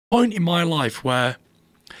Point in my life where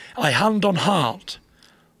I, hand on heart,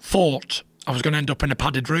 thought I was going to end up in a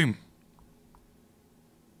padded room.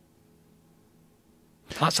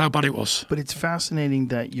 That's how bad it was. But it's fascinating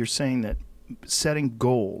that you're saying that setting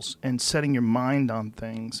goals and setting your mind on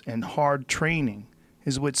things and hard training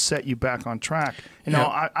is what set you back on track. You know,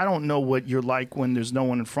 I don't know what you're like when there's no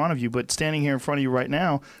one in front of you, but standing here in front of you right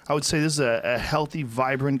now, I would say this is a healthy,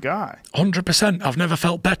 vibrant guy. 100%. I've never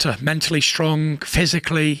felt better. Mentally strong,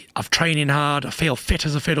 physically. I've training hard. I feel fit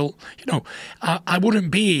as a fiddle. You know, I wouldn't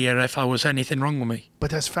be here if I was anything wrong with me. But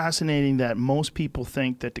that's fascinating that most people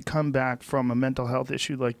think that to come back from a mental health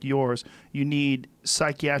issue like yours, you need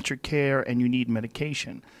psychiatric care and you need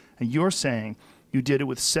medication. And you're saying you did it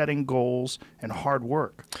with setting goals and hard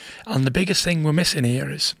work. And the biggest thing we're missing here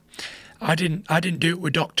is I didn't do it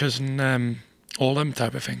with doctors and all them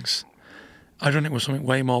type of things. I done it with something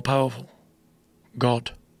way more powerful.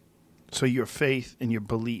 God. So your faith and your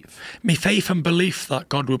belief. Me faith and belief that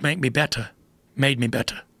God would make me better made me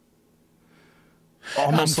better.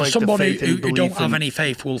 Almost and for like somebody the faith who don't have any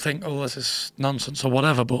faith will think, oh, this is nonsense or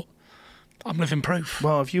whatever, but I'm living proof.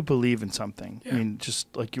 Well, if you believe in something, I mean,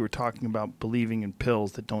 just like you were talking about believing in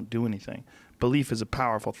pills that don't do anything, belief is a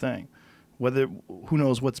powerful thing. Who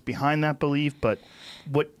knows what's behind that belief, but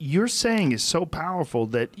what you're saying is so powerful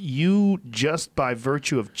that you, just by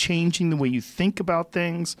virtue of changing the way you think about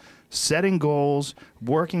things, setting goals,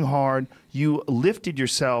 working hard, you lifted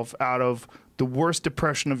yourself out of the worst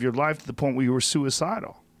depression of your life to the point where you were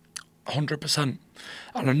suicidal. 100%.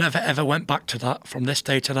 And I never ever went back to that from this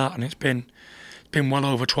day to that, and it's been well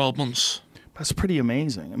over 12 months. That's pretty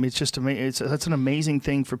amazing. I mean, it's just amazing. That's an amazing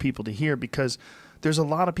thing for people to hear, because there's a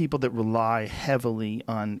lot of people that rely heavily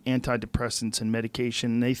on antidepressants and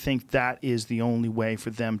medication. And they think that is the only way for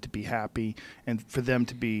them to be happy and for them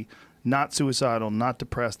to be not suicidal, not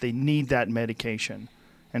depressed. They need that medication.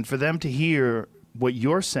 And for them to hear what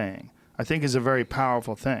you're saying, I think is a very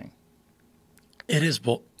powerful thing. It is,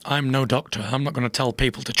 but I'm no doctor. I'm not going to tell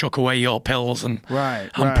people to chuck away your pills and pray.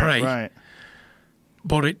 Right.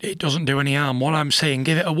 But it doesn't do any harm. What I'm saying,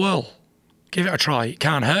 give it a whirl. Give it a try. It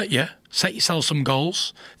can't hurt you. Set yourself some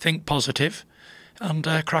goals. Think positive. And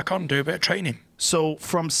crack on. Do a bit of training. So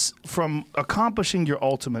from accomplishing your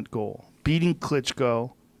ultimate goal, beating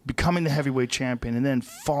Klitschko, becoming the heavyweight champion, and then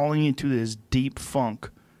falling into this deep funk,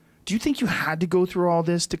 do you think you had to go through all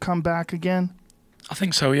this to come back again? I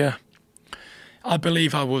think so, yeah. I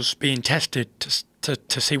believe I was being tested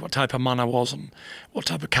to see what type of man I was and what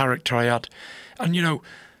type of character I had. And, you know,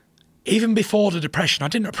 even before the depression, I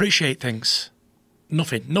didn't appreciate things.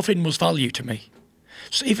 Nothing was value to me.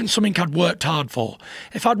 So even something I'd worked hard for.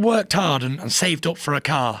 If I'd worked hard and saved up for a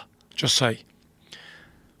car, just say,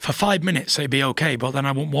 for 5 minutes it'd be okay, but then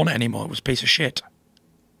I wouldn't want it anymore. It was a piece of shit.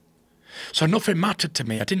 So nothing mattered to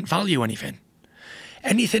me. I didn't value anything.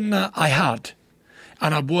 Anything that I had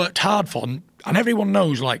and I'd worked hard for, and everyone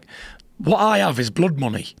knows, like, what I have is blood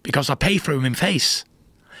money because I pay for it in face.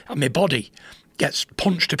 And my body gets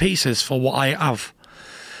punched to pieces for what I have.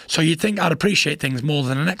 So you'd think I'd appreciate things more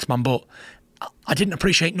than the next man, but I didn't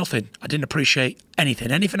appreciate nothing. I didn't appreciate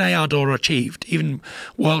anything. Anything I had or achieved, even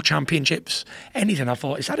world championships, anything, I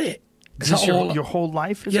thought, is that it? Is this your whole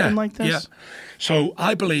life has been like this? Yeah. So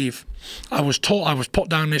I believe I was taught, I was put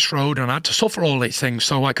down this road and I had to suffer all these things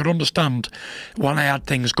so I could understand when I had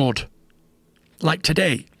things good. Like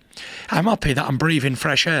today, I'm happy that I'm breathing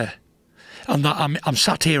fresh air and that I'm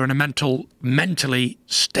sat here in a mentally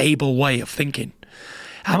stable way of thinking.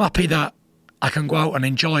 I'm happy that I can go out and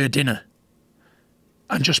enjoy a dinner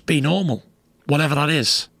and just be normal, whatever that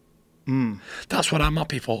is. That's what I'm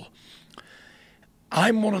happy for.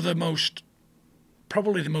 I'm one of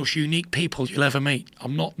probably the most unique people you'll ever meet.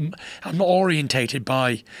 I'm not orientated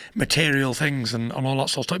by material things and all that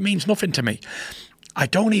sort of stuff. It means nothing to me. I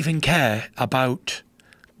don't even care about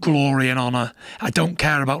glory and honour. I don't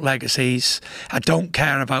care about legacies. I don't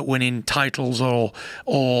care about winning titles or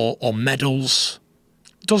medals.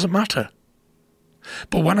 It doesn't matter.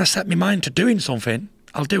 But when I set my mind to doing something,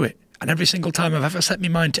 I'll do it. And every single time I've ever set my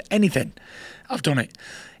mind to anything, I've done it.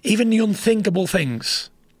 Even the unthinkable things,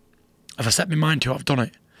 if I set my mind to it, I've done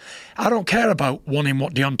it. I don't care about wanting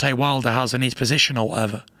what Deontay Wilder has in his position or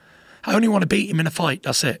whatever. I only want to beat him in a fight,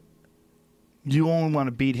 that's it. You only want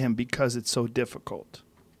to beat him because it's so difficult?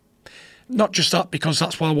 Not just that, because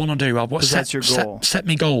that's what I want to do. That's your goal. Set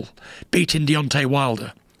me goal, beating Deontay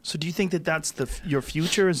Wilder. So do you think that that's your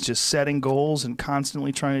future, is just setting goals and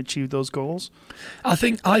constantly trying to achieve those goals? I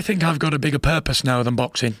think I've got a bigger purpose now than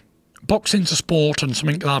boxing. Boxing's a sport and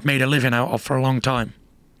something that I've made a living out of for a long time.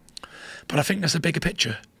 But I think there's a bigger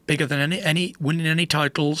picture, bigger than any winning any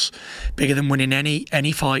titles, bigger than winning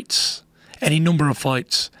any fights, any number of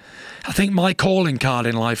fights. I think my calling card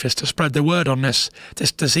in life is to spread the word on this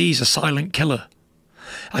disease, a silent killer.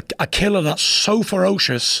 A killer that's so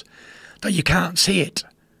ferocious that you can't see it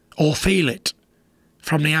or feel it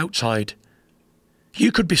from the outside.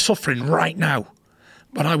 You could be suffering right now,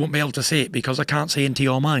 but I won't be able to see it because I can't see into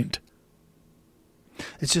your mind.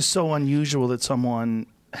 It's just so unusual that someone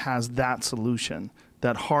has that solution.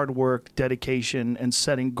 That hard work, dedication, and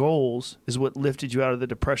setting goals is what lifted you out of the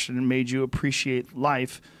depression and made you appreciate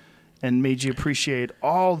life and made you appreciate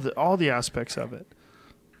all the aspects of it.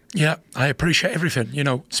 Yeah, I appreciate everything. You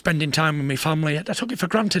know, spending time with my family. I took it for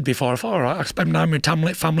granted before. I thought, all right, I spend time with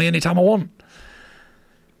my family anytime I want.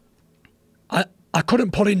 I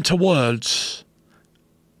couldn't put into words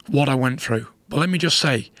what I went through. But let me just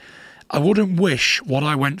say, I wouldn't wish what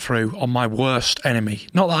I went through on my worst enemy.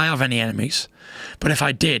 Not that I have any enemies, but if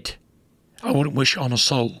I did, I wouldn't wish it on a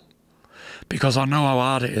soul. Because I know how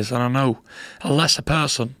hard it is, and I know a lesser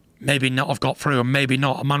person maybe not have got through, and maybe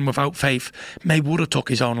not. A man without faith maybe would have took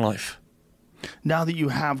his own life. Now that you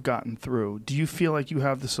have gotten through, do you feel like you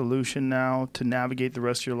have the solution now to navigate the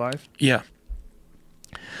rest of your life? Yeah.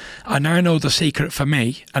 I now know the secret for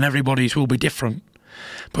me, and everybody's will be different.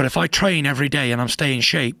 But if I train every day and I'm staying in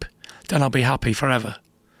shape, then I'll be happy forever.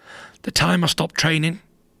 The time I stop training,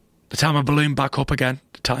 the time I balloon back up again,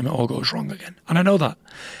 the time it all goes wrong again. And I know that.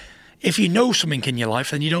 If you know something in your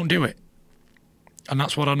life, then you don't do it. And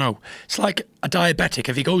that's what I know. It's like a diabetic.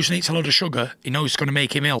 If he goes and eats a lot of sugar, he knows it's going to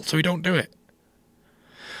make him ill, so he don't do it.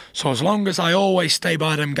 So as long as I always stay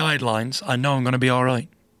by them guidelines, I know I'm going to be all right.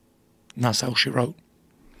 And that's how she wrote.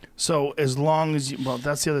 So as long as you, well,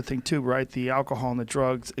 that's the other thing too, right? The alcohol and the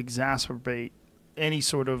drugs exacerbate any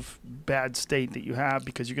sort of bad state that you have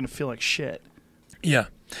because you're going to feel like shit. Yeah.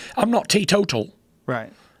 I'm not teetotal.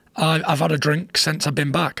 Right. I've had a drink since I've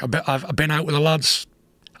been back. I've been out with the lads,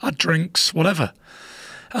 had drinks, whatever.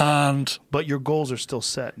 But your goals are still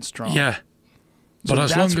set and strong. Yeah. So but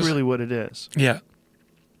that's really what it is. Yeah.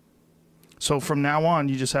 So from now on,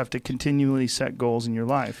 you just have to continually set goals in your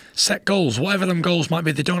life. Set goals, whatever them goals might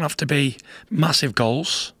be. They don't have to be massive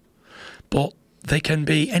goals, but they can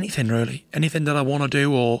be anything really. Anything that I want to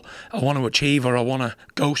do or I want to achieve or I want to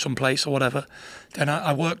go someplace or whatever, then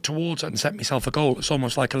I work towards it and set myself a goal. It's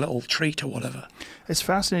almost like a little treat or whatever. It's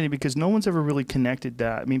fascinating because no one's ever really connected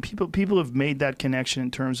that. I mean, people have made that connection in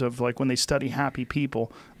terms of like when they study happy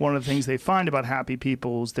people, one of the things they find about happy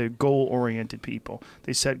people is they're goal-oriented people.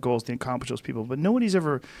 They set goals to accomplish those people. But nobody's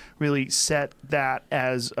ever really set that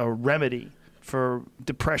as a remedy for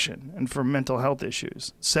depression and for mental health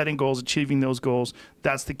issues. Setting goals, achieving those goals,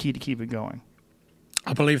 that's the key to keep it going.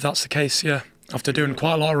 I believe that's the case, yeah. After doing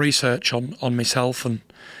quite a lot of research on myself and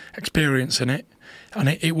experiencing it, and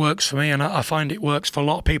it works for me, and I find it works for a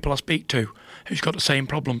lot of people I speak to who's got the same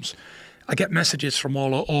problems. I get messages from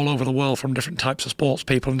all over the world from different types of sports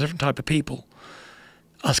people and different type of people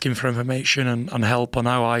asking for information and help on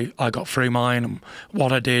how I got through mine and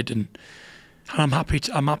what I did, and I'm happy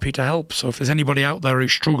to help. So if there's anybody out there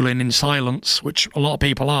who's struggling in silence, which a lot of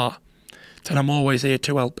people are, then I'm always here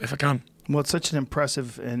to help if I can. Well, it's such an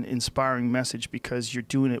impressive and inspiring message because you're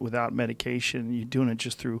doing it without medication. You're doing it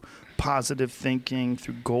just through positive thinking,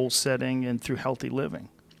 through goal setting, and through healthy living.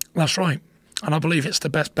 That's right. And I believe it's the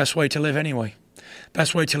best way to live anyway.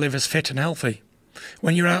 Best way to live is fit and healthy.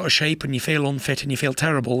 When you're out of shape and you feel unfit and you feel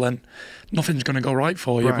terrible, then nothing's going to go right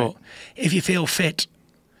for you. Right. But if you feel fit,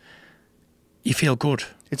 you feel good.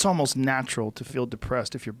 It's almost natural to feel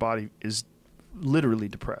depressed if your body is literally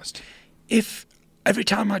depressed. If every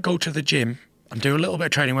time I go to the gym and do a little bit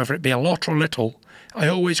of training, whether it be a lot or little, I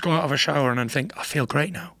always go out of a shower and then think, I feel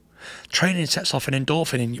great now. Training sets off an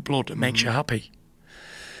endorphin in your blood that makes you happy.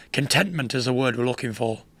 Contentment is a word we're looking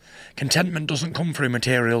for. Contentment doesn't come through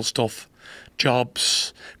material stuff,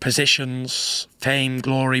 jobs, positions, fame,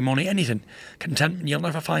 glory, money, anything. Contentment, you'll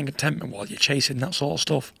never find contentment while you're chasing that sort of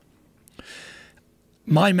stuff.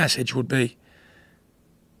 My message would be,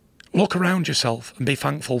 look around yourself and be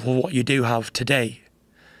thankful for what you do have today.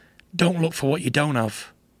 Don't look for what you don't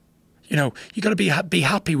have. You know, you got to be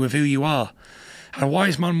happy with who you are. And a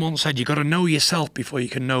wise man once said, you got to know yourself before you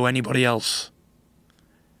can know anybody else.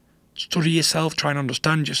 Study yourself, try and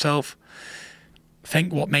understand yourself.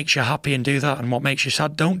 Think what makes you happy and do that, and what makes you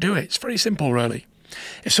sad, don't do it. It's very simple, really.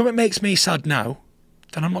 If something makes me sad now,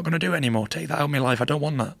 then I'm not going to do it anymore. Take that out of my life. I don't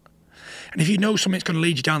want that. And if you know something's going to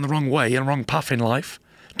lead you down the wrong way and the wrong path in life,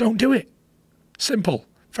 don't do it. Simple.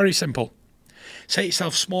 Very simple. Set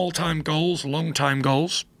yourself small-time goals, long-time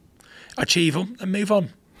goals, achieve them, and move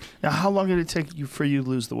on. Now, how long did it take for you to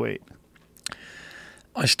lose the weight?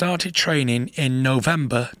 I started training in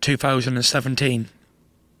November 2017.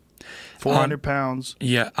 400 pounds.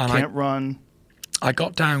 Yeah, and can't run. I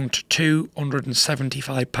got down to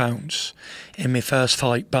 275 pounds in my first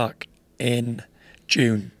fight back in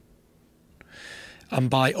June. And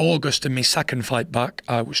by August in my second fight back,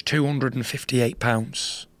 I was 258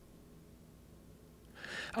 pounds.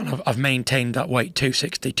 And I've maintained that weight,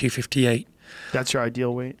 260, 258. That's your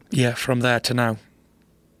ideal weight? Yeah, from there to now.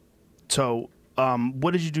 So,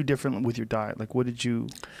 what did you do differently with your diet? Like, what did you...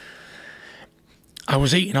 I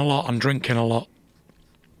was eating a lot and drinking a lot.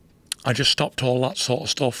 I just stopped all that sort of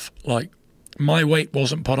stuff. Like, my weight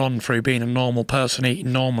wasn't put on through being a normal person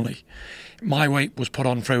eating normally. My weight was put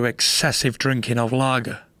on through excessive drinking of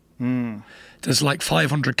lager. There's like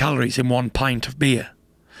 500 calories in 1 pint of beer.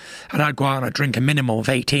 And I'd go out and I'd drink a minimum of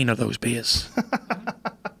 18 of those beers.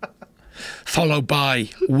 Followed by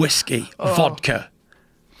whiskey, vodka,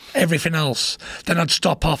 everything else. Then I'd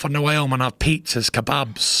stop off on the way home and have pizzas,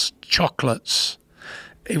 kebabs, chocolates.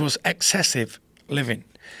 It was excessive living.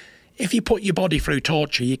 If you put your body through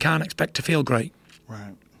torture, you can't expect to feel great.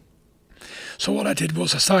 Right. So what I did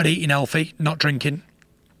was I started eating healthy, not drinking.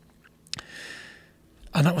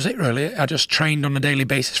 And that was it, really. I just trained on a daily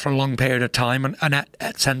basis for a long period of time and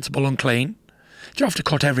ate sensible and clean. You have to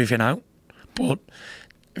cut everything out. But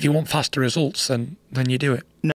if you want faster results, then you do it.